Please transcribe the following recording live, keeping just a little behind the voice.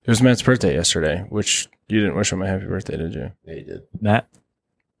It was Matt's birthday yesterday, which you didn't wish him a happy birthday, did you? Yeah, you did. Matt?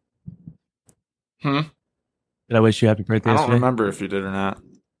 Did I wish you happy birthday I don't yesterday? remember if you did or not.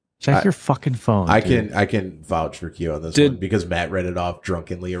 Check your fucking phone. I dude. can vouch for Q on this one because Matt read it off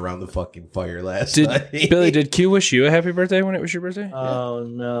drunkenly around the fucking fire last night. Billy, did Q wish you a happy birthday when it was your birthday? Oh,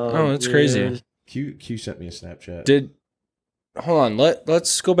 no. Oh, that's crazy. Q sent me a Snapchat. Hold on,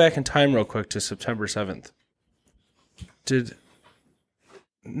 let's go back in time real quick to September 7th.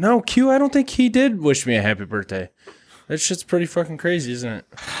 No, Q, I don't think he did wish me a happy birthday. That shit's pretty fucking crazy, isn't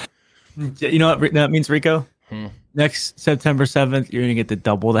it? You know what that means, Rico? Next September 7th, you're going to get to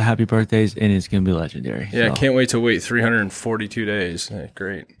double the happy birthdays, and it's going to be legendary. Yeah, so. I can't wait to wait 342 days. Hey,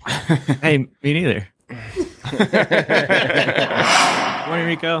 great. Hey, me neither. Morning,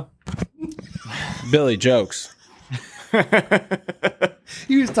 Rico. Billy, jokes.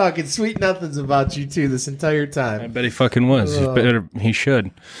 He was talking sweet nothings about you two this entire I time. bet he fucking was. He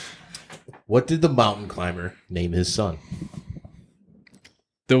should. What did the mountain climber name his son?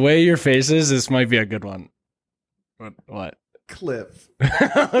 The way your face is, this might be a good one. What? Cliff.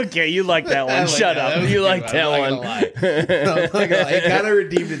 Okay, you like that one. Shut up. You like that one. It kind of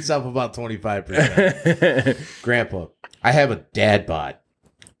redeemed itself about 25%. Grandpa, I have a dad bod.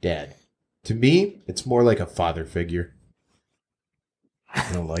 Dad. To me, it's more like a father figure.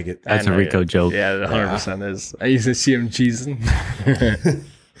 I don't like it. That's a Rico joke. Yeah, it 100% is. I used to see him cheesing.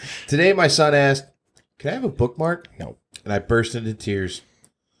 Today, my son asked, "Can I have a bookmark?" No. And I burst into tears.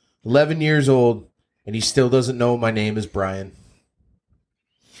 11 years old, and he still doesn't know my name is Brian.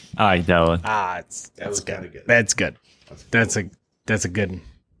 All right, that one. That's was good. kinda good. That's good. That's a good one.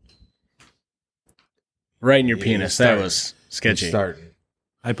 Right in your penis. That was sketchy. Starting.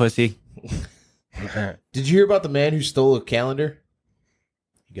 Hi, pussy. Did you hear about the man who stole a calendar?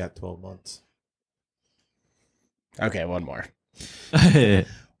 He got 12 months. Okay, one more.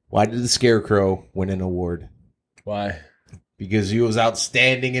 Why did the Scarecrow win an award? Why? Because he was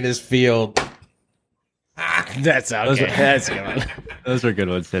outstanding in his field. That's okay. That's a good one. Those were good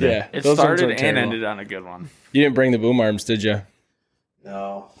ones today. Yeah, It those ones started were and terrible. ended on a good one. You didn't bring the boom arms, did you?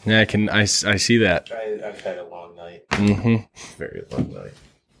 No. Yeah, I see that. I've had a long night. Mm-hmm. Very long night.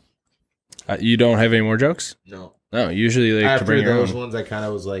 You don't have any more jokes? No. No, usually they like to After bring your those own. ones, I kind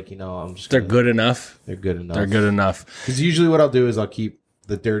of was like, I'm just. They're good enough. They're good enough. They're good enough. Because usually what I'll do is I'll keep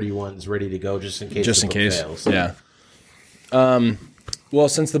the dirty ones ready to go just in case. Just the in book case. fails. Yeah. Well,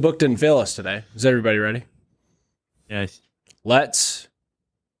 since the book didn't fail us today, is everybody ready? Yes. Let's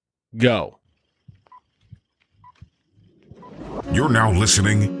go. You're now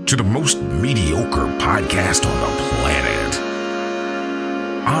listening to the most mediocre podcast on the planet.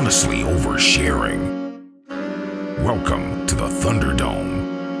 Honestly oversharing. Welcome to the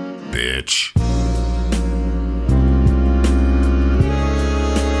Thunderdome, bitch.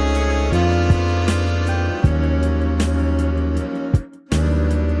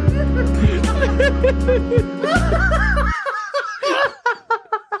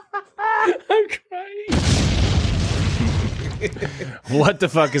 I'm crying. What the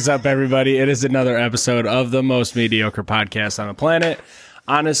fuck is up, everybody? It is another episode of the most mediocre podcast on the planet.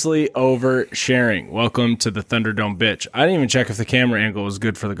 Honestly oversharing. Welcome to the Thunderdome, bitch. I didn't even check if the camera angle was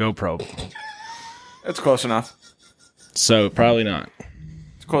good for the GoPro, It's close enough. so probably not.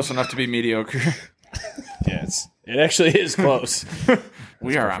 It's close enough to be mediocre. Yes, it actually is close.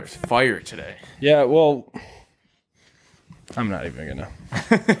 We are on fire today. Yeah, well, I'm not even gonna.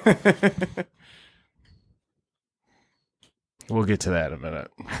 We'll get to that in a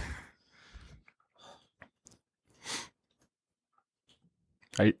minute.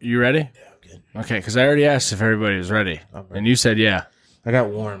 Are you ready? Yeah, I'm good. Okay, because I already asked if everybody was ready, and you said yeah. I got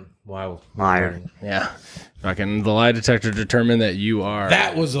warm. Wow. Liar. Yeah. Fucking the lie detector determined that you are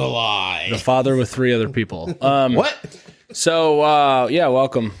That was a lie. the father with 3 other people. What? So, yeah,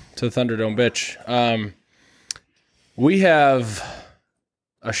 welcome to the Thunderdome, bitch. We have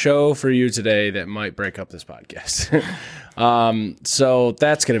a show for you today that might break up this podcast. So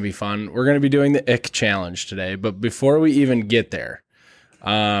that's going to be fun. We're going to be doing the Ick Challenge today. But before we even get there,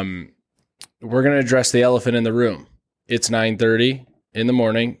 we're going to address the elephant in the room. It's 9:30 in the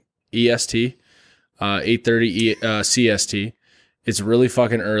morning, EST, 8:30 CST. It's really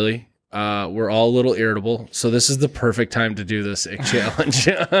fucking early. We're all a little irritable, so this is the perfect time to do this Ick Challenge.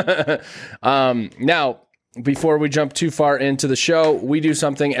 Now, before we jump too far into the show, we do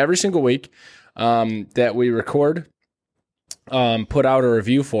something every single week that we record, put out a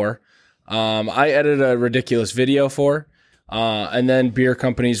review for. I edit a ridiculous video for, and then beer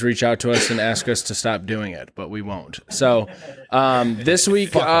companies reach out to us and ask us to stop doing it, but we won't. So this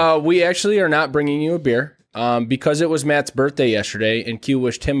week, we actually are not bringing you a beer. because it was Matt's birthday yesterday, and Q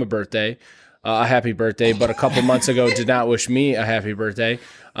wished him a happy birthday, but a couple months ago did not wish me a happy birthday.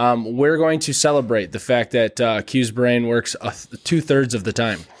 We're going to celebrate the fact that Q's brain works 2/3 of the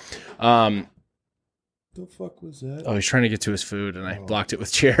time. The fuck was that? Oh, he's trying to get to his food, and I blocked it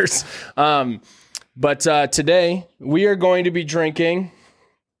with chairs. But today, we are going to be drinking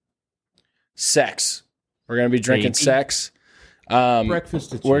sex. We're going to be drinking sex.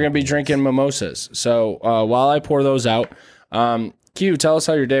 Breakfast. We're going to be drinking mimosas. So while I pour those out, Q, tell us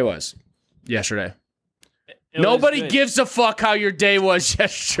how your day was yesterday. Nobody gives a fuck how your day was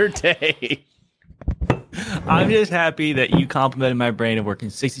yesterday. I'm just happy that you complimented my brain of working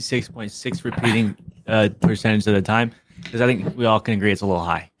 66.6 repeating percentage of the time, because I think we all can agree it's a little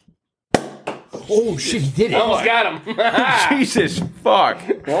high. Oh shit, he did it. Almost got him. Jesus fuck.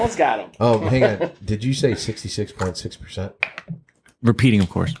 Almost got him. Oh, hang on. Did you say 66.6%? Repeating, of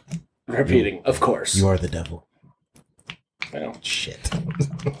course. Repeating, of course. You are the devil. Well, Shit.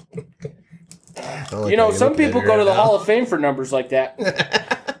 some people go to the Hall of Fame for numbers like that.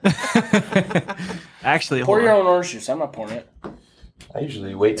 Actually, Pour your own orange juice. I'm not pouring it. I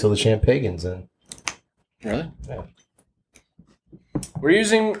usually wait till the champagne's in. Really? Yeah.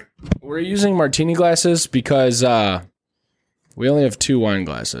 We're using martini glasses because we only have 2 wine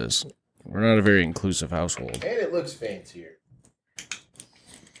glasses. We're not a very inclusive household. And it looks fancier. I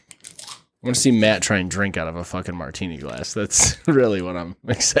want to see Matt try and drink out of a fucking martini glass. That's really what I'm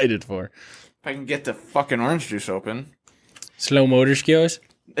excited for. If I can get the fucking orange juice open. Slow motor skills.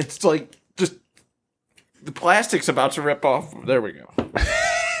 It's like just the plastic's about to rip off. There we go.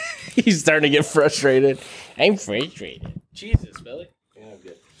 He's starting to get frustrated. I'm frustrated. Jesus, Billy. Yeah, I'm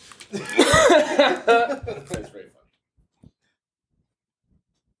good. That's very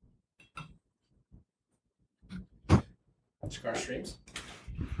fun. Cigar streams.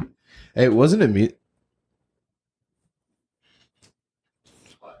 Hey, wasn't it me?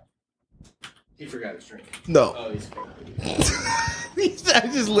 He forgot his drink. No. Oh, he's I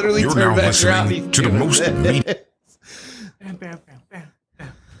just literally You're turned now back around. listening to the most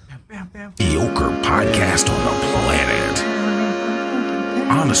mediocre podcast on the planet.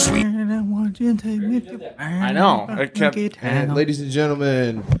 Honestly, I know. It kept. And ladies and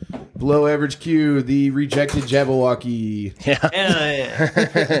gentlemen, below average Q, the rejected Jabberwocky.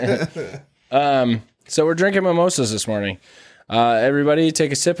 Yeah. So we're drinking mimosas this morning. Everybody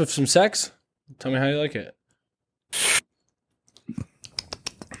take a sip of some sex. Tell me how you like it.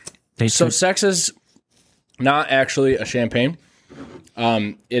 So sex is not actually a champagne.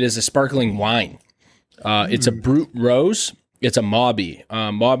 It is a sparkling wine. It's a Brut Rose. It's a Mauby.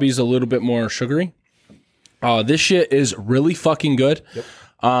 Mauby's a little bit more sugary. This shit is really fucking good. Yep.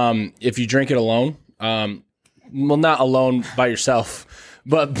 If you drink it alone, well, not alone by yourself,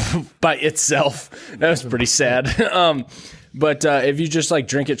 but by itself. That was pretty sad. But if you just like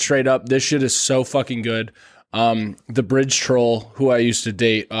drink it straight up, this shit is so fucking good. The bridge troll who I used to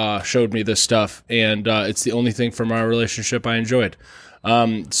date showed me this stuff, and it's the only thing from our relationship I enjoyed.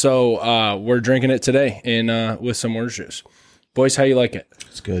 So we're drinking it today in with some orange juice. Boys, how you like it?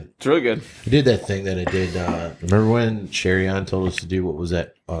 It's good. It's really good. I did that thing that I did. Remember when Sherry-On told us to do, what was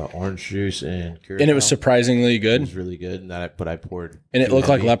that? Orange juice and curacao? And it was surprisingly It good. was really good. And I poured. And it too looked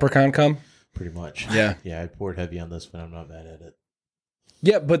like heavy, leprechaun cum. pretty much. Yeah. Yeah, I poured heavy on this one. I'm not mad at it.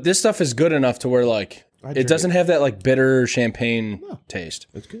 Yeah, but this stuff is good enough to where like it doesn't have that like bitter champagne taste.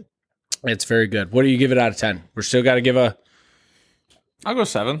 It's good. It's very good. What do you give it out of 10? We're still got to give a I'll go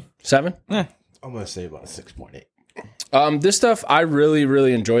 7. 7? Yeah. I'm gonna say about a 6.8. This stuff, I really,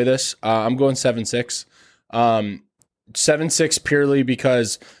 really enjoy this. I'm going 7.6. 7.6 purely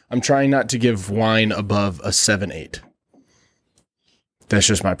because I'm trying not to give wine above a 7.8. That's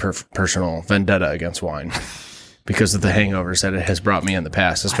just my personal vendetta against wine because of the hangovers that it has brought me in the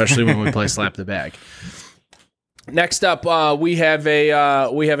past, especially when we play Slap the Bag. Next up, we have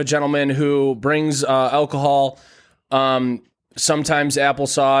a gentleman who brings alcohol, sometimes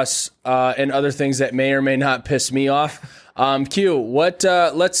applesauce, and other things that may or may not piss me off. Q, what?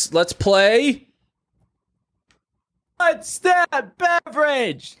 Let's play. What's that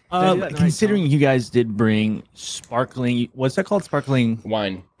beverage? Considering you guys did bring sparkling, what's that called? Sparkling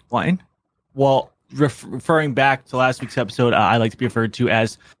Wine. Well, referring back to last week's episode, I like to be referred to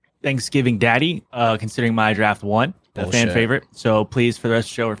as Thanksgiving Daddy, considering my draft won, the fan favorite. So please, for the rest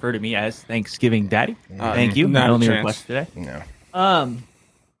of the show, refer to me as Thanksgiving Daddy. Thank you. Not My a only chance. request today. No.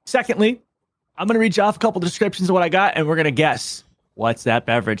 Secondly, I'm going to read you off a couple descriptions of what I got, and we're going to guess what's that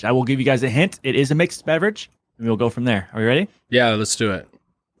beverage. I will give you guys a hint. It is a mixed beverage, and we'll go from there. Are we ready? Yeah, let's do it.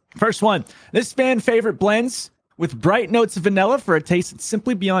 First one. This fan favorite blends with bright notes of vanilla for a taste that's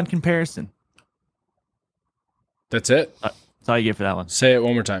simply beyond comparison. That's it? That's all you get for that one. Say it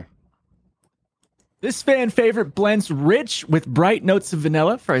one more time. This fan favorite blends rich with bright notes of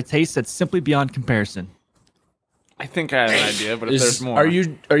vanilla for a taste that's simply beyond comparison. I think I have an idea, but if there's more. Are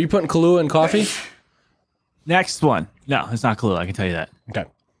you putting Kahlua in coffee? Next one. No, it's not Kahlua. I can tell you that. Okay.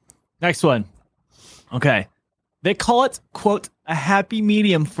 Next one. Okay. They call it, quote, a happy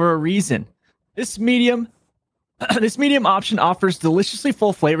medium for a reason. This medium option offers deliciously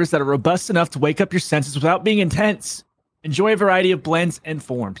full flavors that are robust enough to wake up your senses without being intense. Enjoy a variety of blends and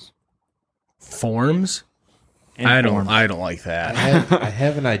forms. Forms? And I forms. don't like that. I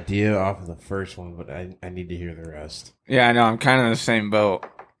have an idea off of the first one, but I need to hear the rest. Yeah, I know. I'm kind of in the same boat.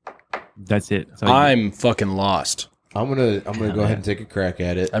 That's it. That's all you I'm fucking lost. I'm gonna go ahead and take a crack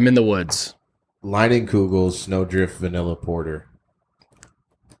at it. I'm in the woods. Leininkugel's Snowdrift Vanilla Porter.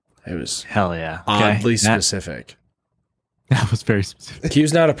 It was get. Hell yeah. oddly That- specific. That was very specific.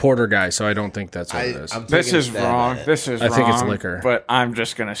 Q's not a porter guy, so I don't think that's what it is. I'm This taking a is stab wrong. at it. This is I wrong. think it's liquor. But I'm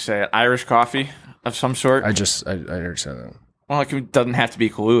just going to say it. Irish coffee of some sort. I understand that. Well, it doesn't have to be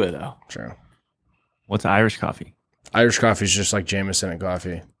Kahlua, though. True. What's Irish coffee? Irish coffee is just like Jameson and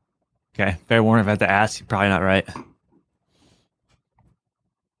coffee. Okay. Fair warning, if I had to ask, you're probably not right.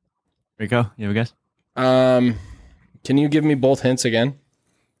 Rico, you have a guess? Can you give me both hints again?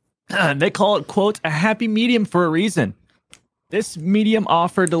 They call it, quote, a happy medium for a reason. This medium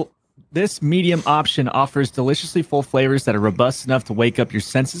option offers deliciously full flavors that are robust enough to wake up your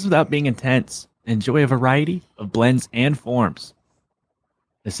senses without being intense. Enjoy a variety of blends and forms.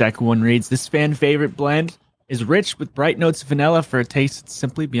 The second one reads, this fan favorite blend is rich with bright notes of vanilla for a taste that's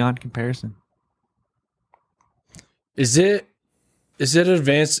simply beyond comparison. Is it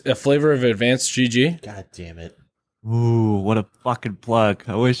a flavor of advanced GG? God damn it. Ooh, what a fucking plug.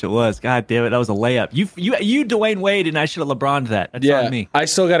 I wish it was. God damn it, that was a layup. You Dwayne Wade, and I should have LeBron'd that. That's on me. I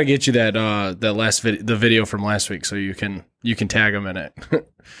still got to get you the video from last week so you can tag him in it.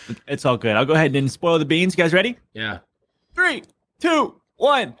 It's all good. I'll go ahead and spoil the beans. You guys ready? Yeah. 3, 2,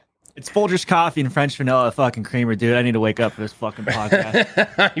 1. It's Folgers coffee and French vanilla fucking creamer, dude. I need to wake up for this fucking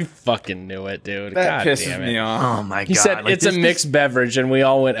podcast. I fucking knew it, dude. That God pisses damn it. me off. Oh my god. He said Like, it's a this- mixed beverage, and we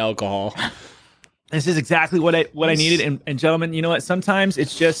all went alcohol. This is exactly what I needed. And gentlemen, you know what? Sometimes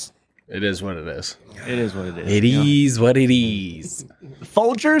it's just It is what it is. it is what it is. It you know? is what it is.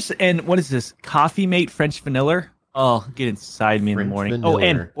 Folgers and what is this? Coffee Mate French vanilla. Oh, get inside me in the French morning. vanilla. Oh,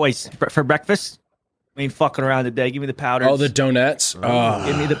 and boys, for breakfast, we ain't fucking around today. Give me the powders. Oh, the donuts. Oh.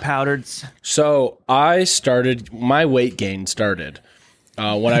 Give me the powders. So my weight gain started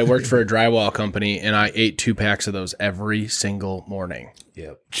when I worked for a drywall company, and I ate 2 packs of those every single morning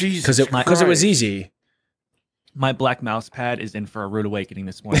Yep. Jesus because it was easy. My black mouse pad is in for a rude awakening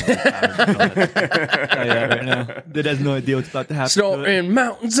this morning. Right now. That has no idea what's about to happen. Snow in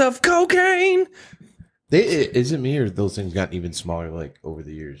mountains of cocaine. Is it me or those things gotten even smaller like over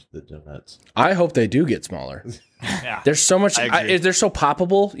the years, the donuts? I hope they do get smaller. Yeah. There's so much. I agree. They're so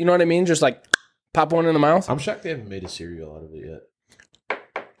poppable. You know what I mean? Just like pop one in the mouth. I'm shocked they haven't made a cereal out of it yet.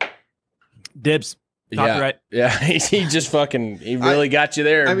 Dibs. Copyright. Yeah, he just fucking really got you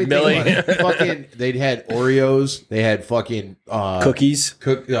there, Billy. think about it. Fucking, they had Oreos. They had fucking Cookies.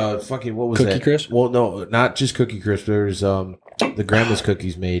 Fucking what was Cookie that? Crisp? Well, no, not just Cookie Crisp. There's the Grandma's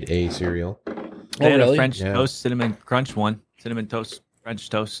Cookies made a cereal. They had really? a French Yeah. toast, cinnamon crunch one. Cinnamon toast, French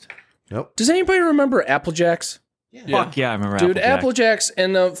toast. Nope. Does anybody remember Apple Jacks? Fuck yeah, I remember Dude, Applejack. Apple Jacks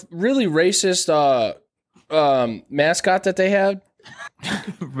and the really racist mascot that they had.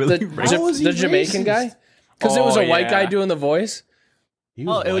 Really The, racist. How was he the Jamaican racist? guy? Because it was a white yeah. guy doing the voice. He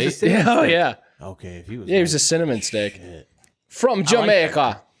was it was white? a cinnamon Yeah, oh, stick. yeah. Okay, if he was Yeah, he was white, a cinnamon stick. shit. From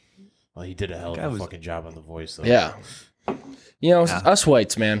Jamaica. Well, he did a hell of Guy a was- fucking job on the voice, though. Yeah. You know, Yeah. us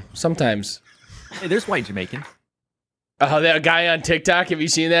whites, man, sometimes. Hey, there's white Jamaicans. Oh, that guy on TikTok, have you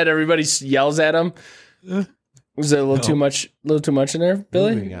seen that? Everybody yells at him. Was it a little too much in there,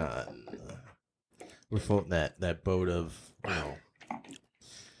 Billy? Moving on. We're floating that boat of, you know.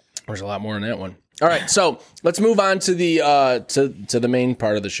 There's a lot more in that one. All right, so let's move on to the to the main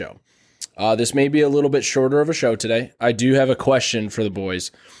part of the show. This may be a little bit shorter of a show today. I do have a question for the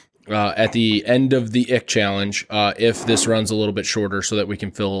boys at the end of the Ick Challenge. If this runs a little bit shorter, so that we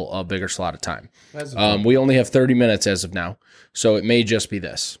can fill a bigger slot of time. We only have 30 minutes as of now, so it may just be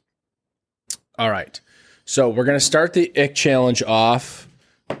this. All right, so we're gonna start the Ick Challenge off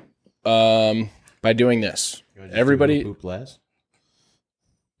by doing this. Everybody, Poop last?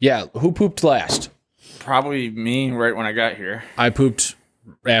 yeah, who pooped last? Probably me right when I got here. I pooped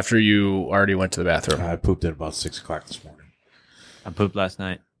after you already went to the bathroom. I pooped at about 6 o'clock this morning. I pooped last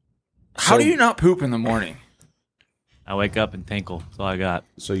night. How do you not poop in the morning? I wake up and tinkle. That's all I got.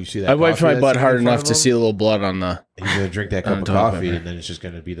 So you see that? I wiped coffee my that's butt sitting hard in front enough of to him? see a little blood on the. He's gonna drink that cup On of top of coffee, it. and then it's just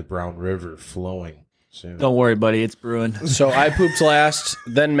gonna be the Brown River flowing soon. Don't worry, buddy. It's brewing. So I pooped last,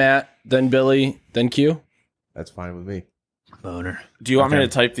 then Matt, then Billy, then Q. That's fine with me. Boner. Do you want me Okay.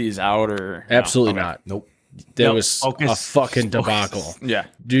 to type these out or Absolutely No? Okay. not. Nope. That Nope. was Focus. a fucking Focus. debacle. Yeah.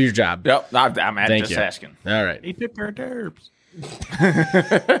 Do your job. Yep. I'm Thank just you. asking. All right. He took her derps.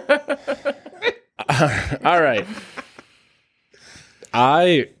 All right.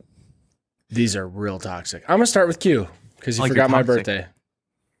 These are real toxic. I'm gonna start with Q because you Like forgot you're my toxic. birthday.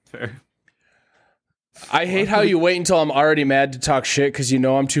 Fair. I hate how you wait until I'm already mad to talk shit because you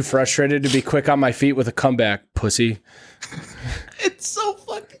know I'm too frustrated to be quick on my feet with a comeback, pussy. It's so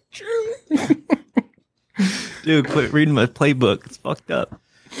fucking true. Dude, quit reading my playbook. It's fucked up.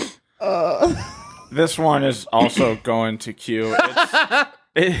 This one is also going to Q.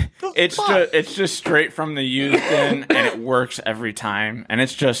 It's just straight from the used in, and it works every time. And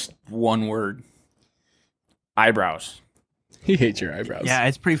it's just one word: eyebrows. He hates your eyebrows. Yeah,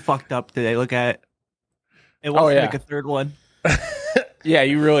 it's pretty fucked up today. Look at it. It wasn't yeah. like a third one. Yeah,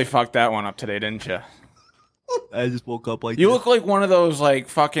 you really fucked that one up today, didn't you? I just woke up like You this. look like one of those like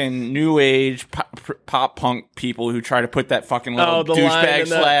fucking new age pop punk people who try to put that fucking little the line douchebag in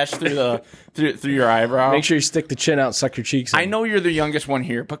the- slash through your eyebrow. Make sure you stick the chin out, suck your cheeks in. I know you're the youngest one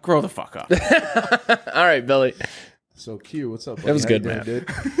here, but grow the fuck up. All right, Billy. So Q, what's up? That was buddy? good,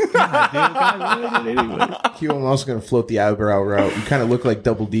 How you man. doing, dude? Q, I'm also gonna float the eyebrow route. You kind of look like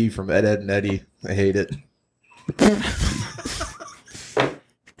Double D from Ed, and Eddie. I hate it.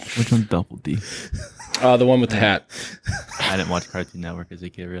 Which one's Double D? The one with the hat. I didn't watch Cartoon Network as a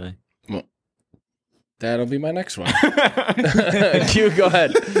kid, really. That'll be my next one. Q, go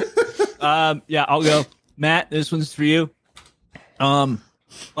ahead. Yeah, I'll go. Matt, this one's for you.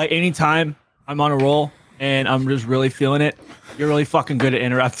 Like anytime I'm on a roll and I'm just really feeling it, you're really fucking good at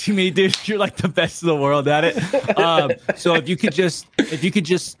interrupting me, dude. You're like the best in the world at it. So if you could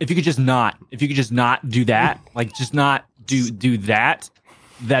just not do that, like just not do that,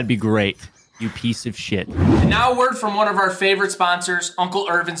 that'd be great. You piece of shit. And now a word from one of our favorite sponsors, Uncle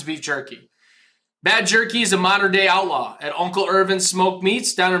Irvin's Beef Jerky. Bad jerky is a modern-day outlaw. At Uncle Irvin's Smoked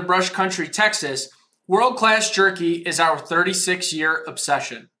Meats down in Brush Country, Texas, world-class jerky is our 36-year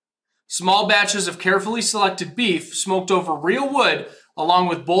obsession. Small batches of carefully selected beef smoked over real wood, along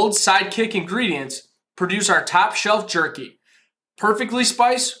with bold sidekick ingredients, produce our top-shelf jerky. Perfectly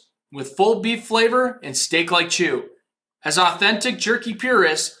spiced, with full beef flavor and steak-like chew. As authentic jerky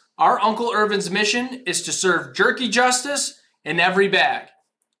purists, our Uncle Irvin's mission is to serve jerky justice in every bag.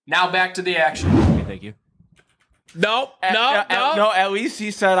 Now back to the action. Okay, thank you. No. At least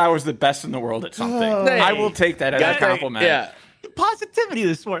he said I was the best in the world at something. I will take that as a compliment. Yeah. Positivity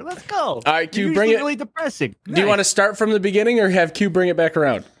this morning. Let's go. All right, Q, You're bring usually it. really depressing. Do you want to start from the beginning or have Q bring it back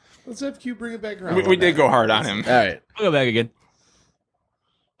around? Let's have Q bring it back around. We did go hard on him. All right. I'll go back again.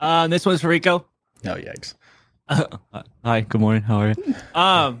 This one's for Rico. No, yikes. Hi, good morning. How are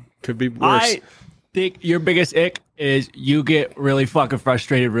you? Could be worse. I think your biggest ick is you get really fucking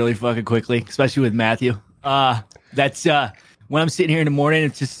frustrated really fucking quickly, especially with Matthew. That's when I'm sitting here in the morning,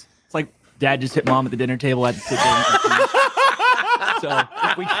 it's like dad just hit mom at the dinner table. I had to sit there. So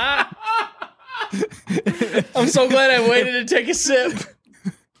I'm so glad I waited to take a sip.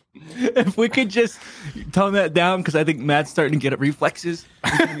 if we could just tone that down, because I think Matt's starting to get reflexes.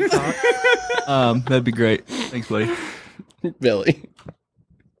 That'd be great. Thanks, buddy. Billy.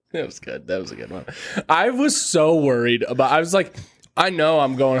 That was good. That was a good one. I was so worried about. I was like, I know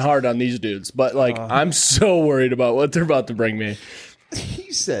I'm going hard on these dudes, but like, I'm so worried about what they're about to bring me.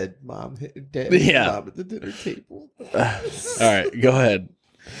 He said, "Mom hit Dad Yeah. at the dinner table." All right, go ahead.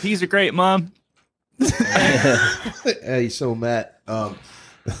 These are great, Mom. Hey, so Matt, God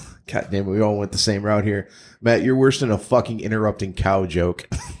damn it, we all went the same route here. Matt, you're worse than a fucking interrupting cow joke.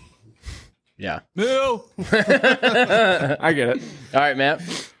 Yeah. Moo! I get it. All right, Matt.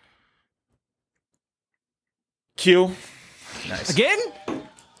 Q, Again?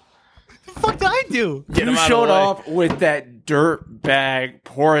 The fuck did I do? Get him you out of showed the way. off with that dirt bag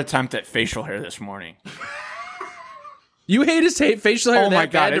poor attempt at facial hair this morning. You hate his facial hair Oh that my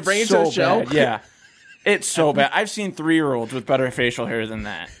god, bad to it's bring it so to the show? bad. Yeah, it's so bad. I've seen 3-year-olds with better facial hair than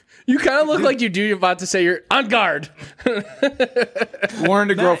that. You kind of look like you do about to say you're on guard. Learn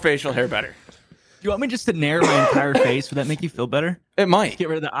to grow facial hair better. You want me just to narrow my entire face? Would that make you feel better? It might. Get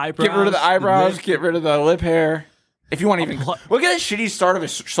rid of the eyebrows. Get rid of the eyebrows. lip. Get rid of the lip hair. If you want to even look at that shitty start of a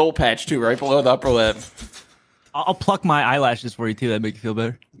soul patch too, right below the upper lip. I'll pluck my eyelashes for you too. That'd make you feel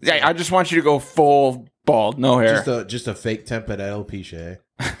better. Yeah, I just want you to go full bald, no hair. Just a fake temp at alopecia.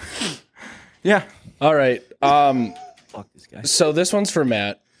 Yeah. All right. Fuck this guy. So this one's for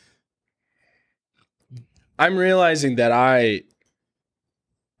Matt. I'm realizing that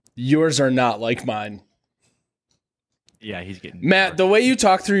yours are not like mine. Yeah, he's getting Matt, the way you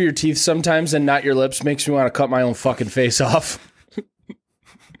talk through your teeth sometimes and not your lips makes me want to cut my own fucking face off.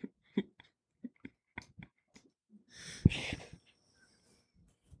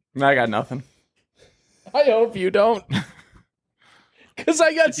 I got nothing. I hope you don't. Because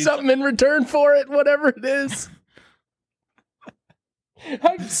I got something in return for it, whatever it is.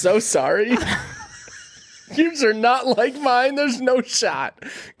 I'm so sorry. Yours are not like mine. There's no shot.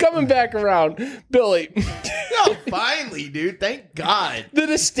 Coming back around, Billy. Oh, finally, dude. Thank God. The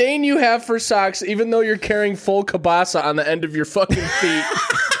disdain you have for socks, even though you're carrying full kielbasa on the end of your fucking feet.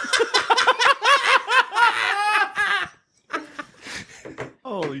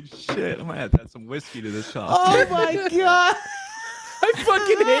 Holy shit! I might have to add some whiskey to this shot. Oh, my God. I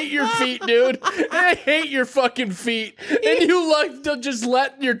fucking hate your feet, dude. I hate your fucking feet. And you like to just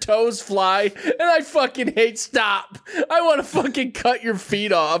let your toes fly. And I fucking hate stop. I want to fucking cut your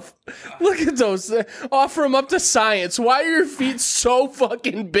feet off. Look at those. Offer them up to science. Why are your feet so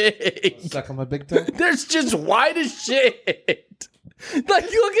fucking big? Suck on my big toe. They're just wide as shit. Like,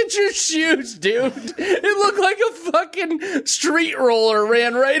 look at your shoes, dude. It looked like a fucking street roller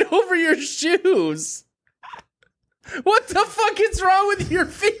ran right over your shoes. What the fuck is wrong with your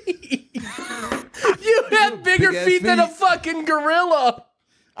feet? You have bigger big-ass feet than a feet. fucking gorilla.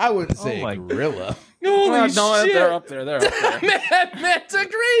 I wouldn't say my gorilla. Holy No, shit. they're up there. They're up there. Matt's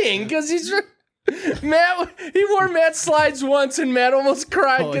agreeing because he's... Matt, he wore Matt's slides once and Matt almost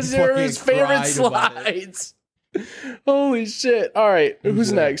cried Oh, he because they were his fucking favorite cried about slides. Holy shit. All right,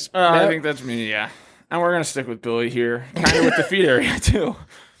 who's next? I Matt? think that's me, yeah. And we're going to stick with Billy here. Kind of with the feet area, too.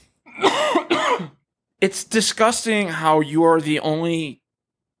 It's disgusting how you are the only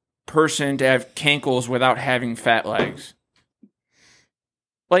person to have cankles without having fat legs.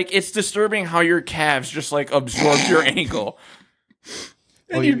 Like, it's disturbing how your calves just, like, absorb your ankle.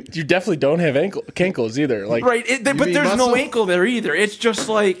 And you definitely don't have cankles either. Like, Right, but mean there's no muscle? ankle there either. It's just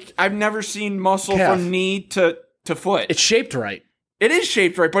like, I've never seen muscle Calf. from knee to foot. it's shaped right. It is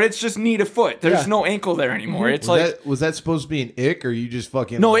shaped right, but it's just knee to foot. There's Yeah. no ankle there anymore. It's Was, like... was that supposed to be an ick, or you just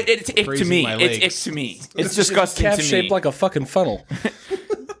fucking... No, like, it's ick to praising me. my It's legs? ick to me. It's disgusting Calf to me. shaped like a fucking funnel. Your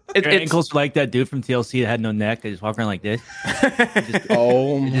It's ankles like that dude from TLC that had no neck. They just walk around like this,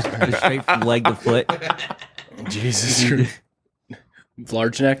 Oh, just straight from leg to foot. Jesus.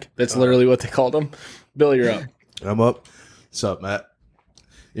 Large neck. That's literally what they called him. Billy, you're up. I'm up. What's up, Matt?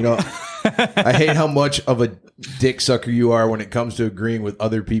 You know, I hate how much of a dick sucker you are when it comes to agreeing with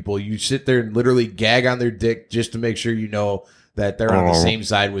other people. You sit there and literally gag on their dick just to make sure you know that they're on the same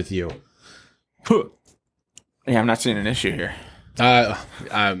side with you. Yeah, I'm not seeing an issue here. I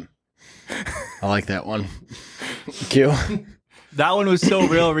like that one. Q. That one was so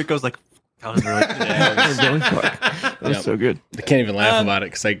real. Rico's like, that was really good. That was Yep. so good. I can't even laugh about it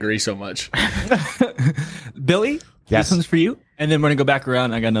because I agree so much. Billy, Yes. this one's for you. And then we're going to go back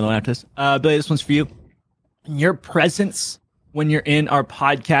around. I got another one after this. Billy, this one's for you. Your presence when you're in our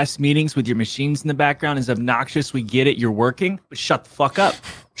podcast meetings with your machines in the background is obnoxious. We get it. You're working. But shut the fuck up.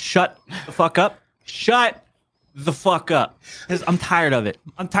 Shut the fuck up. Shut the fuck up. Because I'm tired of it.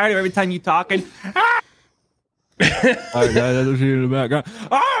 I'm tired of every time you talk and... All right, guys, I see you in the background.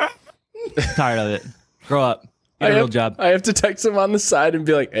 Tired of it. Grow up. Get a real job. I have to text him on the side and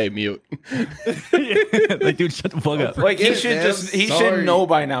be like, hey, mute. Like, dude, shut the fuck up. Like he Forget it, should man. just he Sorry. should know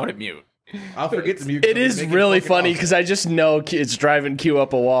by now to mute. I'll forget to mute. It is really funny because I just know it's driving Q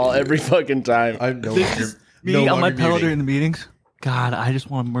up a wall every fucking time. I'm no This longer, is me no on my longer pillow muting. during the meetings. God, I just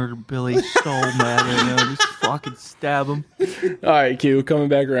want to murder Billy so bad right now. Just fucking stab him. All right, Q, coming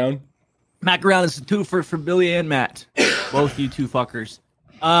back around. Matt around is a two for Billy and Matt. Both you two fuckers.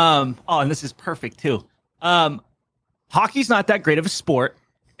 Oh, and this is perfect too. Hockey's not that great of a sport.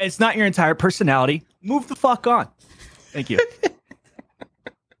 It's not your entire personality. Move the fuck on. Thank you.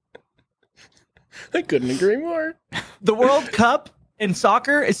 I couldn't agree more. The World Cup in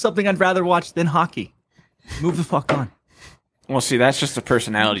soccer is something I'd rather watch than hockey. Move the fuck on. Well, see, that's just a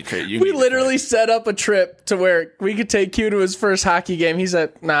personality trait. You We need to literally set up a trip to where we could take Q to his first hockey game. He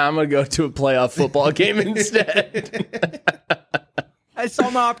said, nah, I'm going to go to a playoff football game instead. I saw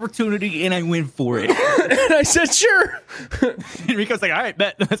my opportunity and I went for it. And I said, sure. And Rico's like, all right,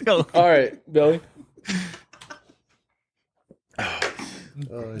 bet. Let's go. All right, Billy.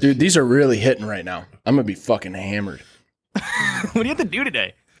 Dude, these are really hitting right now. I'm going to be fucking hammered. What do you have to do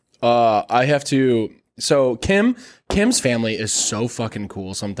today? I have to. So Kim's family is so fucking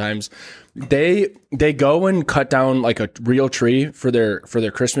cool. Sometimes they go and cut down like a real tree for their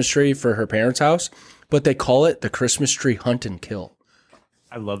Christmas tree for her parents' house. but they call it the Christmas tree hunt and kill,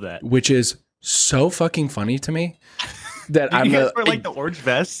 I love that. which is so fucking funny to me that I'm You guys a, wear like the orange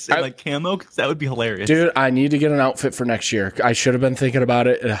vests and like camo, because that would be hilarious. dude. I need to get an outfit for next year. I should have been thinking about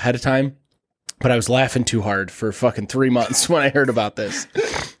it ahead of time, but I was laughing too hard for fucking 3 months when I heard about this.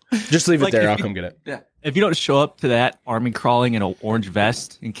 Just leave it Like, there. if I'll you- come get it. If you don't show up to that army crawling in an orange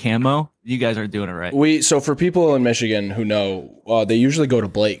vest and camo, you guys aren't doing it right. So for people in Michigan who know, they usually go to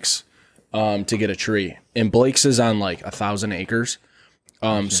Blake's to get a tree, and Blake's is on like 1,000 acres.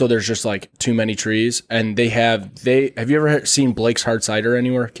 So there's just like too many trees, and have you ever seen Blake's hard cider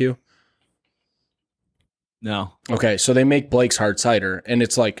anywhere, Q? No. Okay, so they make Blake's hard cider, and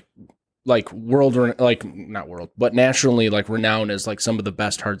it's like not world, but nationally like renowned as like some of the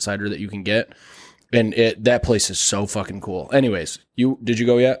best hard cider that you can get. And that place is so fucking cool. Anyways, did you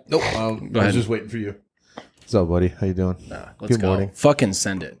go yet? Nope. Go I was ahead. just waiting for you. What's up, buddy? How you doing? Let's Good go. morning. Fucking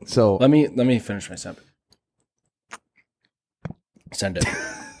send it. So Let me finish my sentence. Send it.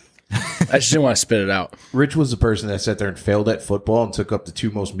 I just didn't want to spit it out. Rich was the person that sat there and failed at football and took up the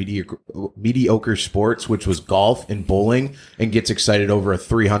two most mediocre sports, which was golf and bowling, and gets excited over a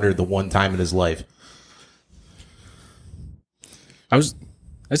 300 the one time in his life.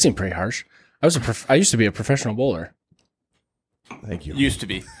 That seemed pretty harsh. I used to be a professional bowler. Thank you. Used to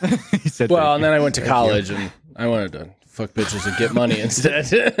be. He said Well, and then I went to college and I wanted to fuck bitches and get money instead.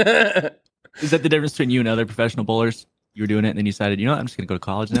 Is that the difference between you and other professional bowlers? You were doing it and then you decided, you know what, I'm just going to go to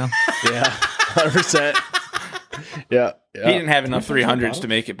college now. Yeah, 100%. Yeah. He didn't have enough 300s to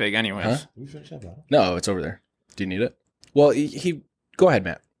make it big anyways. Huh? Can we finish that bottle? No, it's over there. Do you need it? Well, he go ahead,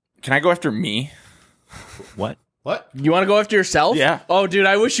 Matt. Can I go after me? What? What? You want to go after yourself? Yeah. Oh, dude,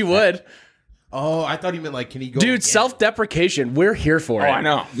 I wish you would. Oh, I thought he meant like, can he go? Dude, again? self-deprecation. We're here for Oh, it. I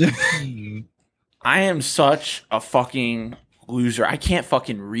know. I am such a fucking loser. I can't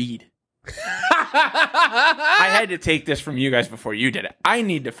fucking read. I had to take this from you guys before you did it. I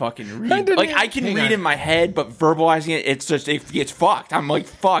need to fucking read. Like, I can read in my head, but verbalizing it, it's fucked. I'm like,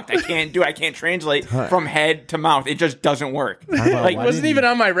 fucked. I can't do it. I can't translate from head to mouth. It just doesn't work. Like, It wasn't even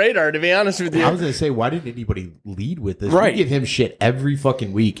on my radar, to be honest with you. I was going to say, why didn't anybody lead with this? Right. We give him shit every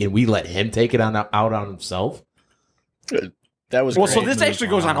fucking week, and we let him take it out on himself. That was well, great. so this actually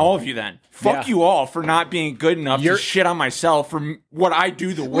goes on all of you then. Fuck Yeah. you all for not being good enough You're- to shit on myself for what I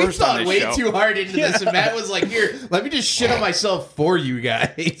do the worst on this show. too hard into this, and Matt was like, "Here, let me just shit on myself for you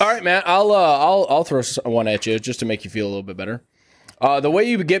guys." All right, Matt. I'll throw one at you just to make you feel a little bit better. The way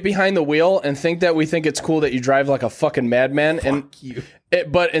you get behind the wheel and think that we think it's cool that you drive like a fucking madman,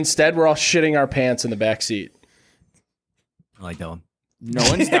 but instead we're all shitting our pants in the back seat. I like that one. No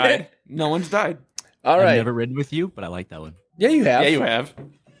one's died. No one's died. All I've right. never ridden with you, but I like that one. Yeah, you have. Yeah, you have.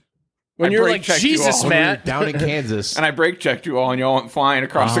 When I you're brake like, checked you Jesus, all. Matt. Down in Kansas. And I brake checked you all, and y'all went flying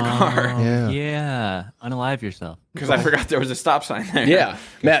across the car Yeah. Yeah. Unalive yourself. because I forgot there was a stop sign there. Yeah.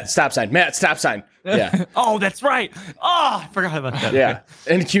 Matt, stop sign. Matt, stop sign. Yeah. Oh, that's right. Oh, I forgot about that. Yeah.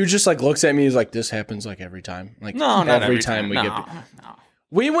 And Q just like looks at me. He's like, this happens like every time. Like No, not every time we no, get. no.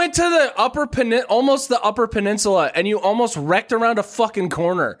 We went to the almost the upper peninsula, and you almost wrecked around a fucking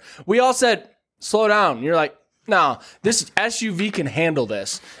corner. We all said, slow down. You're like, no, this SUV can handle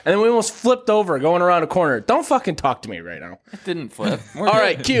this. And then we almost flipped over going around a corner. Don't fucking talk to me right now. It didn't flip. All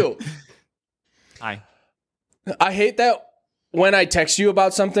right, Q. Hi. I hate that when I text you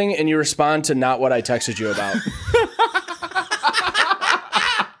about something and you respond to not what I texted you about.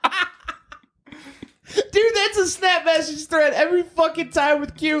 Dude, that's a snap message thread every fucking time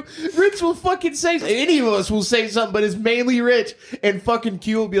with Q. Rich will fucking say, any of us will say something, but it's mainly Rich. And fucking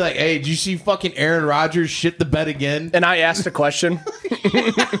Q will be like, hey, did you see fucking Aaron Rodgers shit the bed again? And I asked a question.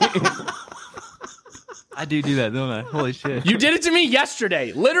 I do that, don't I? Holy shit. You did it to me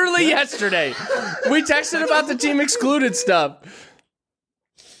yesterday. Literally yesterday. We texted about the team excluded stuff.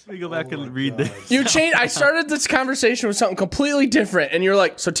 Let me go back and read this. You changed. I started this conversation with something completely different, and you're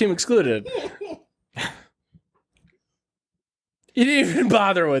like, so team excluded. You didn't even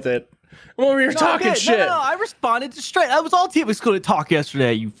bother with it when we were talking I did. shit. No, I responded to straight. That was all team excluded talk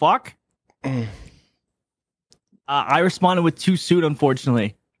yesterday, you fuck. I responded with too soon,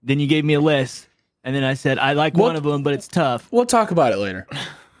 unfortunately. Then you gave me a list. And then I said, I like one of them, but it's tough. We'll talk about it later.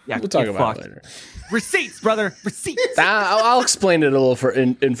 Yeah, We'll talk get about fucked. it later. Receipts, brother. Receipts. I'll explain it a little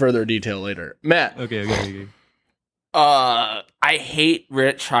in further detail later. Matt. Okay. I hate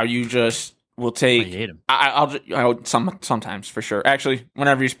Rich how you just will take. I hate him. I'll sometimes for sure. Actually,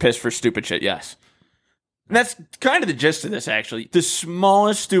 whenever he's pissed for stupid shit, yes. And that's kind of the gist of this. Actually, the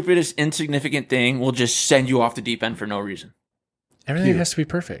smallest, stupidest, insignificant thing will just send you off the deep end for no reason. Everything has to be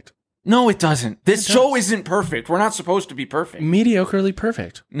perfect. No, it doesn't. This show isn't perfect. We're not supposed to be perfect. Mediocrely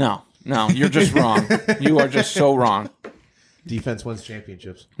perfect. No. No, you're just wrong. You are just so wrong. Defense wins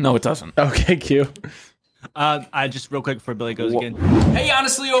championships. No, it doesn't. Okay, Q. I just real quick before Billy goes again. Hey,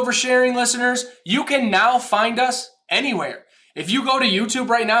 Honestly Oversharing listeners, you can now find us anywhere. If you go to YouTube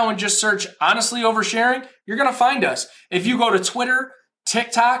right now and just search Honestly Oversharing, you're going to find us. If you go to Twitter,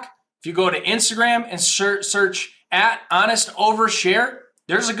 TikTok, if you go to Instagram and search at Honest Overshare,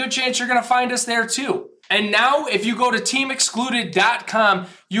 there's a good chance you're going to find us there too. And now, if you go to teamexcluded.com,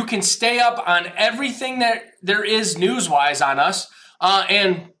 you can stay up on everything that there is news-wise on us,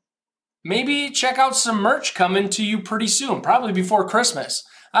 and maybe check out some merch coming to you pretty soon, probably before Christmas.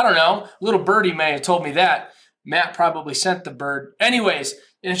 I don't know. Little birdie may have told me that. Matt probably sent the bird. Anyways,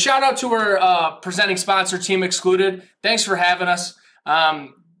 and shout out to our presenting sponsor, Team Excluded. Thanks for having us. A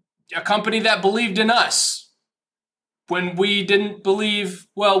company that believed in us when we didn't believe.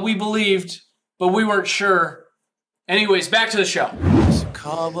 Well, we believed, but we weren't sure. Anyways, back to the show.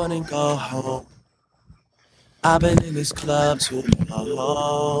 Call one and go home. I've been in this club too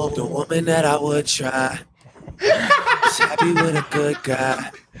long. The woman that I would try is happy with a good guy.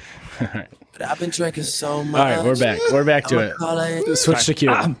 But I've been drinking so much. All right, we're back. We're back to it. Switch to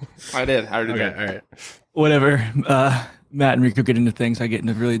Q. I did. I already did. Okay, all right. Whatever. Matt and Rico get into things. I get in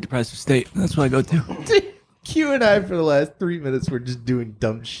a really depressive state. That's what I go to. Q and I for the last 3 minutes were just doing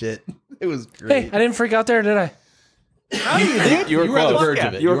dumb shit. It was great. Hey, I didn't freak out there, did I? You were You were on the close. verge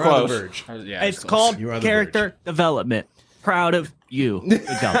of it. You were on the close. verge. Yeah, It's called You were on the character development. Proud of you. Good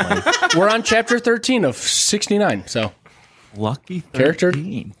job, buddy. We're on chapter 13 of 69, so Lucky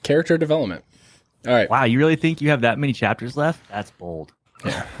 13. character development. All right. Wow, you really think you have that many chapters left? That's bold.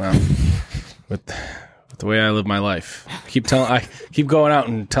 Yeah. Well, with the way I live my life, I keep going out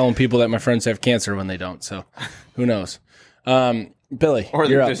and telling people that my friends have cancer when they don't. So, who knows? Billy, Or you're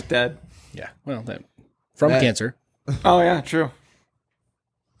they're up. just dead. Yeah. Well, from Matt. cancer, Oh, yeah, true.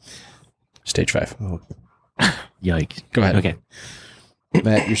 stage 5. Yikes. Go ahead. Okay.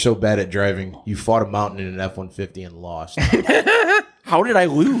 Matt, you're so bad at driving. You fought a mountain in an F-150 and lost How did I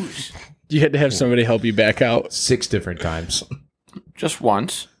lose? You had to have somebody help you back out. 6 different times. Just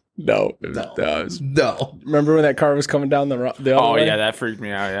once. No. No. Remember when that car was coming down the other Oh, way? yeah, that freaked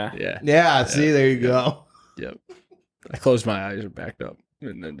me out, yeah. Yeah. Yeah, see, there you go. Yep. I closed my eyes and backed up.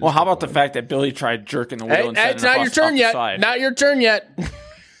 And then just Well, how about kept the fact that Billy tried jerking the wheel going. and Hey, it's not your turn yet. Not your turn yet.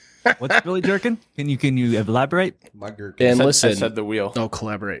 What's Billy jerking? Can you elaborate? My gherkin. And I listen. said the wheel. Oh,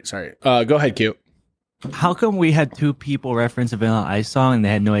 collaborate. Sorry. Go ahead, Q. How come we had 2 people reference a Vanilla Ice song and they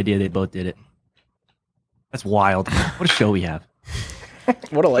had no idea they both did it? That's wild. What a show we have.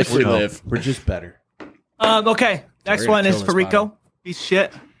 What a life we We're- live. We're just better. Okay. Next we're gonna one is kill for this Rico. bottle. Piece of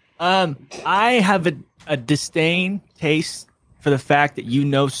shit. I have a disdain taste for the fact that you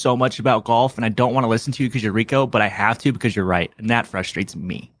know so much about golf, and I don't want to listen to you because you're Rico, but I have to because you're right, and that frustrates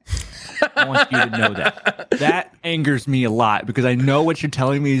me. I want you to know that. That angers me a lot because I know what you're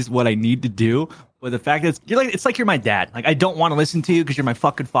telling me is what I need to do, but the fact that it's like you're my dad. Like I don't want to listen to you because you're my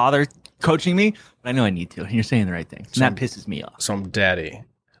fucking father coaching me, but I know I need to, and you're saying the right thing, and that pisses me off. Some daddy.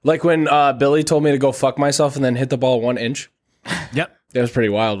 Like when Billy told me to go fuck myself and then hit the ball 1 inch. Yep. That was pretty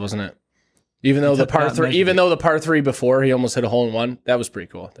wild, wasn't it? Even though the par 3 before he almost hit a hole in one, that was pretty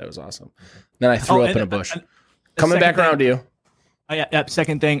cool. That was awesome. Then I threw up in a bush. Coming back around to you.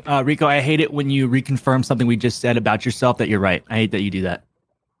 Second thing, Rico, I hate it when you reconfirm something we just said about yourself that you're right. I hate that you do that.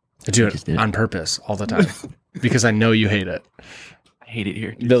 I do just it did. on purpose all the time because I know you hate it. I hate it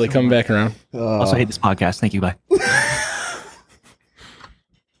here. Billy, coming back around. Also hate this podcast. Thank you. Bye.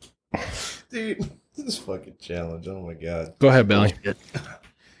 Dude, this is fucking challenge. Oh, my God. Go ahead, Billy.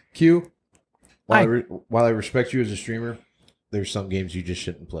 Q, Hi. while I respect you as a streamer, there's some games you just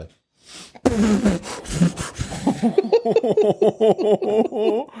shouldn't play. Can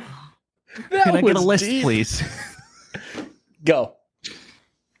I get a was list, deep. please? Go.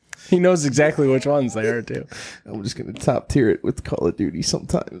 He knows exactly which ones they are, too. I'm just going to top tier it with Call of Duty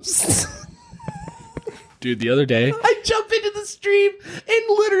sometimes. Dude, the other day, I jump into the stream and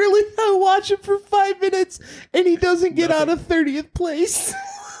literally I watch him for 5 minutes and he doesn't get out of 30th place.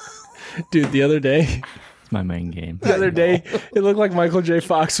 Dude, the other day, it looked like Michael J.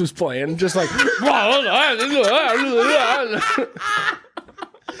 Fox was playing, just like.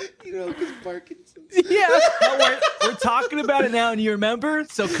 You know, because Parkinson's. Yeah. No, we're talking about it now, and you remember?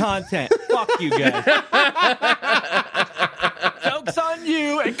 So content. Fuck you guys. Joke's on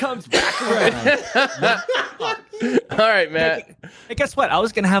you. It comes back around. All right, Matt. Hey, guess what? I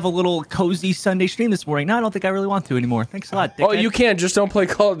was going to have a little cozy Sunday stream this morning. No, I don't think I really want to anymore. Thanks a lot, dickhead. Oh, you can. Just don't play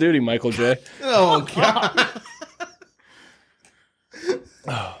Call of Duty, Michael J. Oh, God.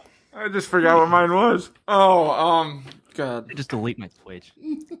 I just forgot what mine was. Oh, God. Just delete my Twitch.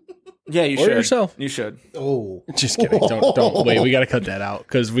 Yeah, you Or should. yourself. You should. Oh, Just kidding. Don't wait. We got to cut that out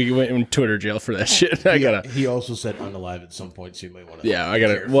because we went in Twitter jail for that shit. I gotta. He also said unalive at some point, so you might want to. Yeah, I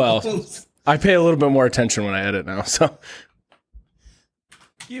gotta. Well, I pay a little bit more attention when I edit now. So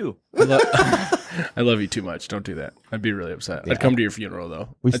You. I love you too much. Don't do that. I'd be really upset. I'd come to your funeral though.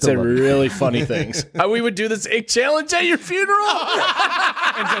 We I'd still say love you. really funny things. We would do this egg challenge at your funeral.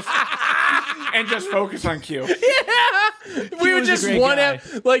 And just focus on Q. We would was a just great one guy.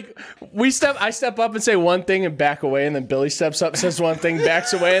 I step up and say one thing and back away, and then Billy steps up, says one thing,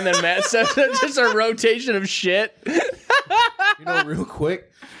 backs away, and then Matt says just a rotation of shit. You know, real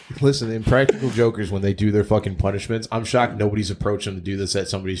quick. Listen, in Practical Jokers, when they do their fucking punishments, I'm shocked nobody's approached them to do this at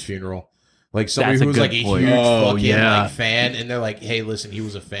somebody's funeral. Like somebody That's a who was good like a point. huge Oh, fucking yeah. like fan, and they're like, "Hey, listen, he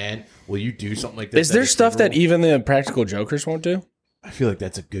was a fan. Will you do something like this?" Is there at his stuff that funeral?" even the Practical Jokers won't do? I feel like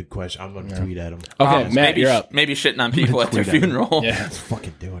that's a good question. I'm gonna tweet at him. Okay, Matt, maybe, you're up. Maybe shitting on people at their Tweet at him. funeral. Yeah. He's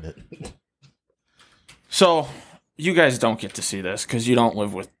fucking doing it. So, you guys don't get to see this because you don't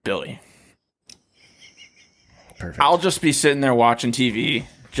live with Billy. Perfect. I'll just be sitting there watching TV,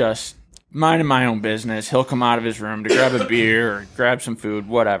 just minding my own business. He'll come out of his room to grab a beer or grab some food,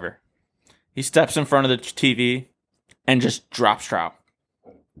 whatever. He steps in front of the TV and just drops trout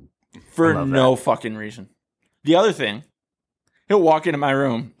for no fucking reason. The other thing, he'll walk into my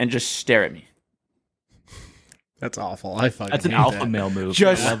room and just stare at me. That's awful. I fucking That's an hate alpha that. male move.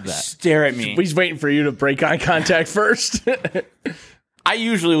 Just I love that. stare at me. He's waiting for you to break eye contact first. I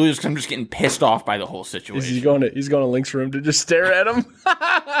usually lose because I'm just getting pissed off by the whole he's situation. going to Link's room to just stare at him.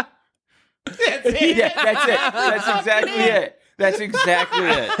 Yeah, that's it. That's exactly it. That's exactly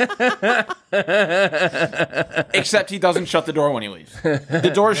it. Except he doesn't shut the door when he leaves.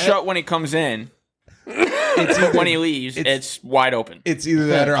 The door's shut when he comes in. When he leaves, it's wide open. It's either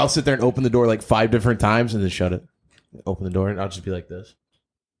that or I'll sit there and open the door like 5 different times and then shut it. Open the door and I'll just be like this.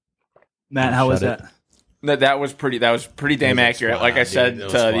 Matt, how was Shut that? That was pretty damn That was accurate. spot Like I on, said dude. That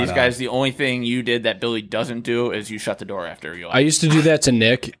to was spot these on. guys, the only thing you did that Billy doesn't do is you shut the door after you. I used to do that to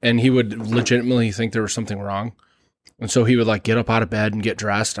Nick, and he would legitimately think there was something wrong. And so he would like get up out of bed and get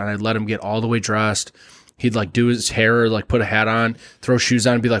dressed, and I'd let him get all the way dressed. He'd like do his hair or like put a hat on, throw shoes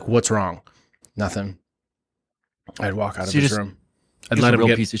on, and be like, "What's wrong?" Nothing. I'd walk out of his room. I'd He's let a him real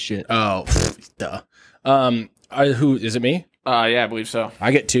get. piece of shit. Oh, duh. Who is it? Me? Yeah, I believe so.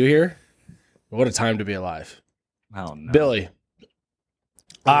 I get 2 here. What a time to be alive. Oh no. Billy,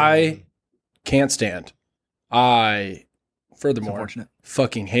 I can't stand. I, furthermore, unfortunate.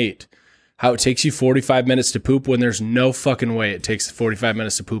 fucking hate how it takes you 45 minutes to poop when there's no fucking way it takes 45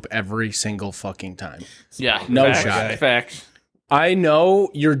 minutes to poop every single fucking time. Yeah, No facts, shot. Facts. I know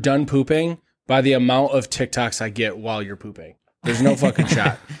you're done pooping by the amount of TikToks I get while you're pooping. There's no fucking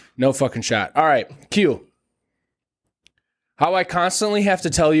shot. No fucking shot. All right, Q. How I constantly have to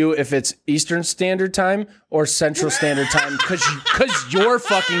tell you if it's Eastern Standard Time or Central Standard Time because you're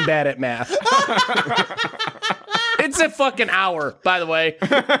fucking bad at math. It's a fucking hour, by the way.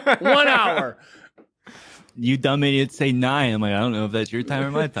 1 hour. You dumb idiot say 9. I'm like, I don't know if that's your time or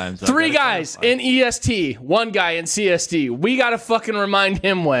my time. So I 3 gotta guys clarify. in EST, 1 guy in CST. We got to fucking remind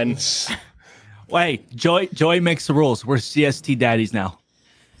him when. Wait, Joey makes the rules. We're CST daddies now.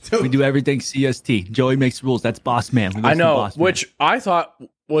 We do everything CST. Joey makes the rules. That's boss man. We I listen to know, boss man. which I thought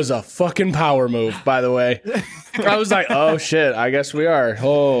was a fucking power move, by the way. I was like, oh shit, I guess we are.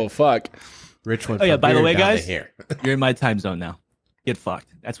 Oh, fuck. Rich went Oh, yeah, from by the here way, down to guys. here. You're in my time zone now. Get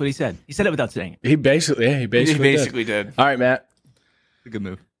fucked. That's what he said. He said it without saying it. He basically He did. basically did. All right, Matt. It's a good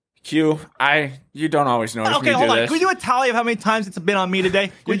move. Q, you don't always notice Okay, me hold do on. this. Can we do a tally of how many times it's been on me today?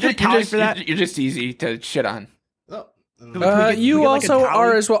 Can we do a tally for that? You're just easy to shit on. Can we get You like a also tally?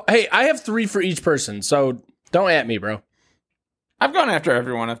 are as well. Hey, I have 3 for each person, so don't at me, bro. I've gone after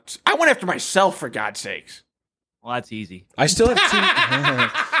everyone. I went after myself, for God's sakes. Well, that's easy. I still have 2.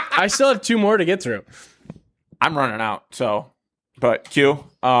 I still have 2 more to get through. I'm running out. So, but Q,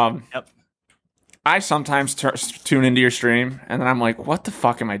 Yep. I sometimes tune into your stream, and then I'm like, what the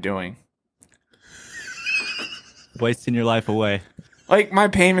fuck am I doing? Wasting your life away. Like, my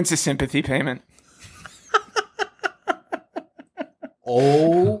payment's a sympathy payment.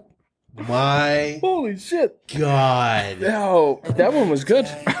 Oh my Holy shit. God. No, that one was good.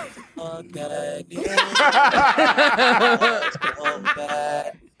 I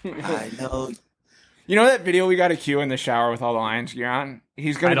know. You know that video we got a Q in the shower with all the Lions gear on?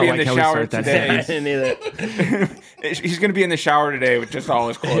 He's I going to don't be in like the how we shower start that today. Neither. He's going to be in the shower today with just all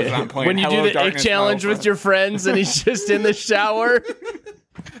his clothes on playing When you Hello do the egg Darkness challenge Motherfucker. with your friends and he's just in the shower.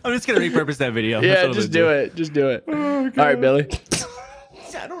 I'm just gonna repurpose that video. Yeah, That's what just I'm do gonna it. Just do it. All right, Billy.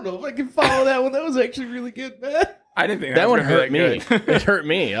 I don't know if I can follow that one. That was actually really good, man. I didn't think That one was gonna hurt be me. that good. It hurt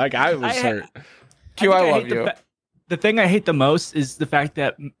me. Like I was hurt. Q, I love hate you. The thing I hate the most is the fact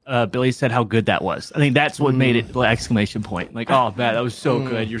that Billy said how good that was. I think that's what made it the exclamation point. Like, oh man, that was so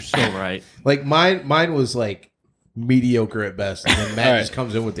good. You're so right. Like mine was like mediocre at best, and then Matt All right. just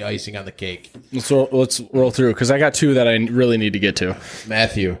comes in with the icing on the cake. Let's roll through because I got two that I really need to get to.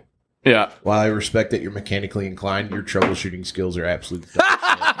 Matthew, Yeah. while I respect that you're mechanically inclined, your troubleshooting skills are absolute.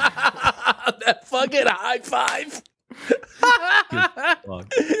 That fucking high five.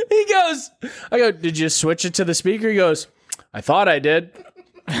 He goes, I go, did you switch it to the speaker? He goes, I thought I did.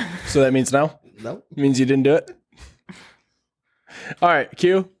 So that means no? No. It means you didn't do it? All right,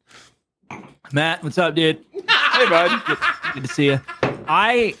 Q. Matt, what's up, dude? Hey, bud. Good to see you.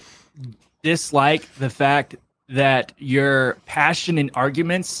 I dislike the fact that your passion in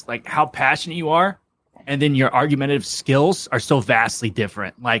arguments, like how passionate you are, and then your argumentative skills are so vastly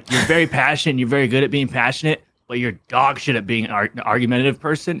different. Like you're very passionate, you're very good at being passionate, but you're dog shit at being an argumentative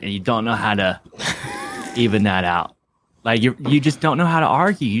person, and you don't know how to even that out. Like you just don't know how to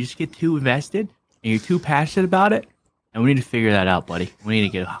argue. You just get too invested, and you're too passionate about it. And we need to figure that out, buddy. We need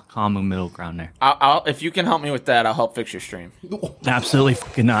to get a common middle ground there. I'll if you can help me with that, I'll help fix your stream. Absolutely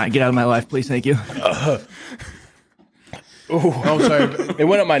fucking not. Get out of my life, please. Thank you. Oh, sorry. It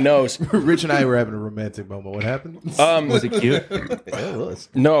went up my nose. Rich and I were having a romantic moment. What happened? Was it cute? Yeah, it was.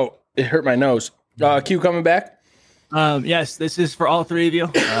 No, it hurt my nose. Q coming back? Yes, this is for all three of you.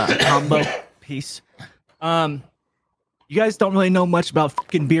 Combo piece. You guys don't really know much about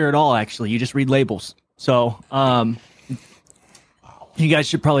fucking beer at all, actually. You just read labels. So, you guys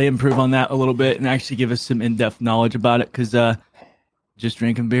should probably improve on that a little bit and actually give us some in-depth knowledge about it, because just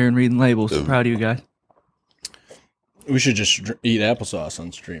drinking beer and reading labels. Proud of you guys. We should just eat applesauce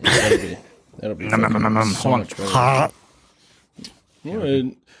on stream. That'll be so much better. All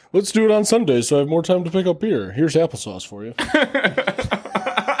right. Let's do it on Sunday so I have more time to pick up beer. Here's applesauce for you.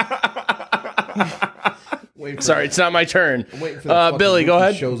 Sorry, it's not my turn. I'm waiting for the fucking Billy, go Wookiee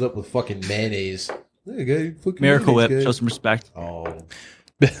ahead. Shows up with fucking mayonnaise. Hey, guy, fucking Miracle mayonnaise, Whip. guy. Show some respect. Oh,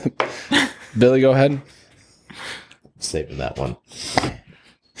 Billy, go ahead. saving that one.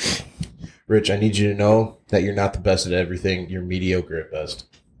 Rich, I need you to know that you're not the best at everything. You're mediocre at best.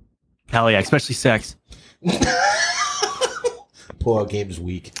 Hell yeah, especially sex. Pull-out game is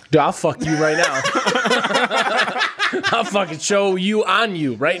weak. Dude, I'll fuck you right now. I'll fucking show you on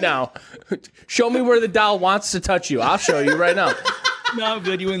you right now. Show me where the doll wants to touch you. I'll show you right now. No, I'm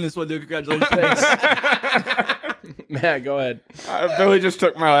good. You win this one, dude. Congratulations. Matt, go ahead. Billy just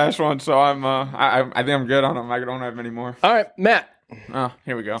took my last one, so I think I'm good on them. I don't have any more. All right, Matt. Oh,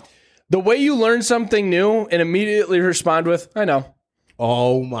 here we go. The way you learn something new and immediately respond with, I know.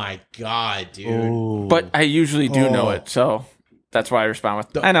 Oh my god, dude. But I usually do know it, so that's why I respond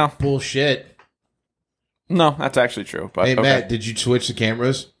with, I know. Bullshit. No, that's actually true. But Hey, okay. Matt, did you switch the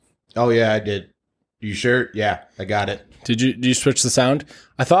cameras? Oh, yeah, I did. You sure? Yeah, I got it. Did you switch the sound?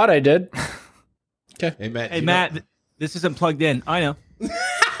 I thought I did. Okay. Hey, Matt. Hey, you Matt, this isn't plugged in. I know.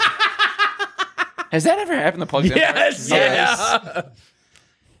 Has that ever happened to plug in? Yes. Yeah.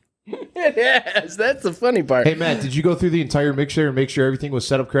 It is. That's the funny part. Hey, Matt, did you go through the entire mixer and make sure everything was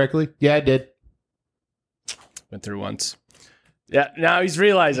set up correctly? Yeah, I did. Went through once. Yeah, now he's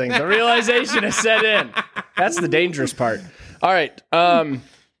realizing. The realization has set in. That's the dangerous part. All right.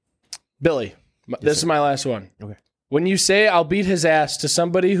 Billy, this is my last one. Okay. When you say I'll beat his ass to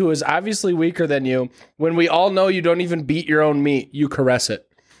somebody who is obviously weaker than you, when we all know you don't even beat your own meat, you caress it.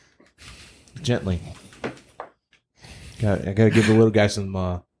 Gently. I gotta give the little guy some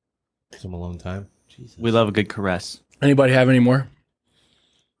alone time. Jesus. We love a good caress. Anybody have any more?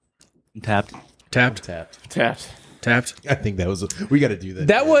 Tapped. Tapped? Tapped. Tapped? I think that was we got to do that.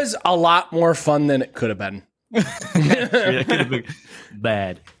 That was a lot more fun than it could have been. That could have been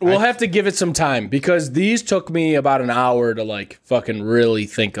bad. We'll have to give it some time because these took me about an hour to like fucking really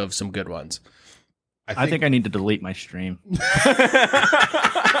think of some good ones. I think I need to delete my stream.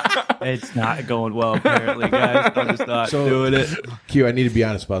 It's not going well, apparently, guys. I'm just not doing it. Q, I need to be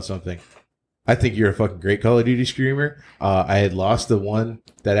honest about something. I think you're a fucking great Call of Duty streamer. I had lost the one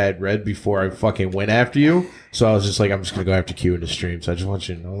that I had read before I fucking went after you, so I was just like, I'm just gonna go after Q in the stream. So I just want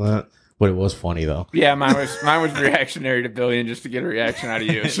you to know that. But it was funny though. Yeah, mine was reactionary to Billion just to get a reaction out of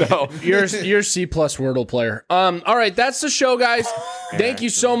you. So You're C plus Wordle player. All right, that's the show, guys. Thank you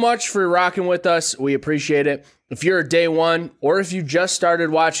so much for rocking with us. We appreciate it. If you're a day one or if you just started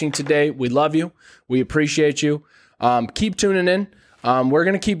watching today, we love you. We appreciate you. Keep tuning in. We're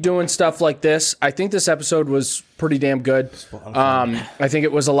going to keep doing stuff like this. I think this episode was pretty damn good. I think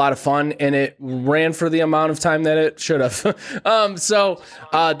it was a lot of fun, and it ran for the amount of time that it should have. So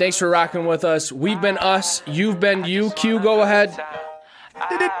thanks for rocking with us. We've been us. You've been you. Q, go ahead.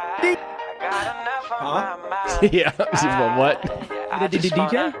 Yeah. What?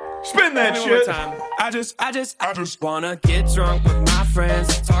 DJ? Spin that shit. I just wanna get drunk with my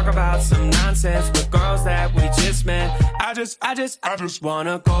friends, talk about some nonsense with girls that we just met. I just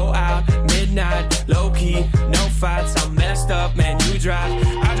wanna go out midnight, low key, no fights. I'm messed up, man. You drive.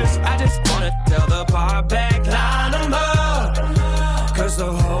 I just wanna tell the bar back, line 'em up, 'cause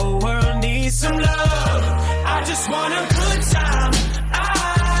the whole world needs some love. I just want a good time.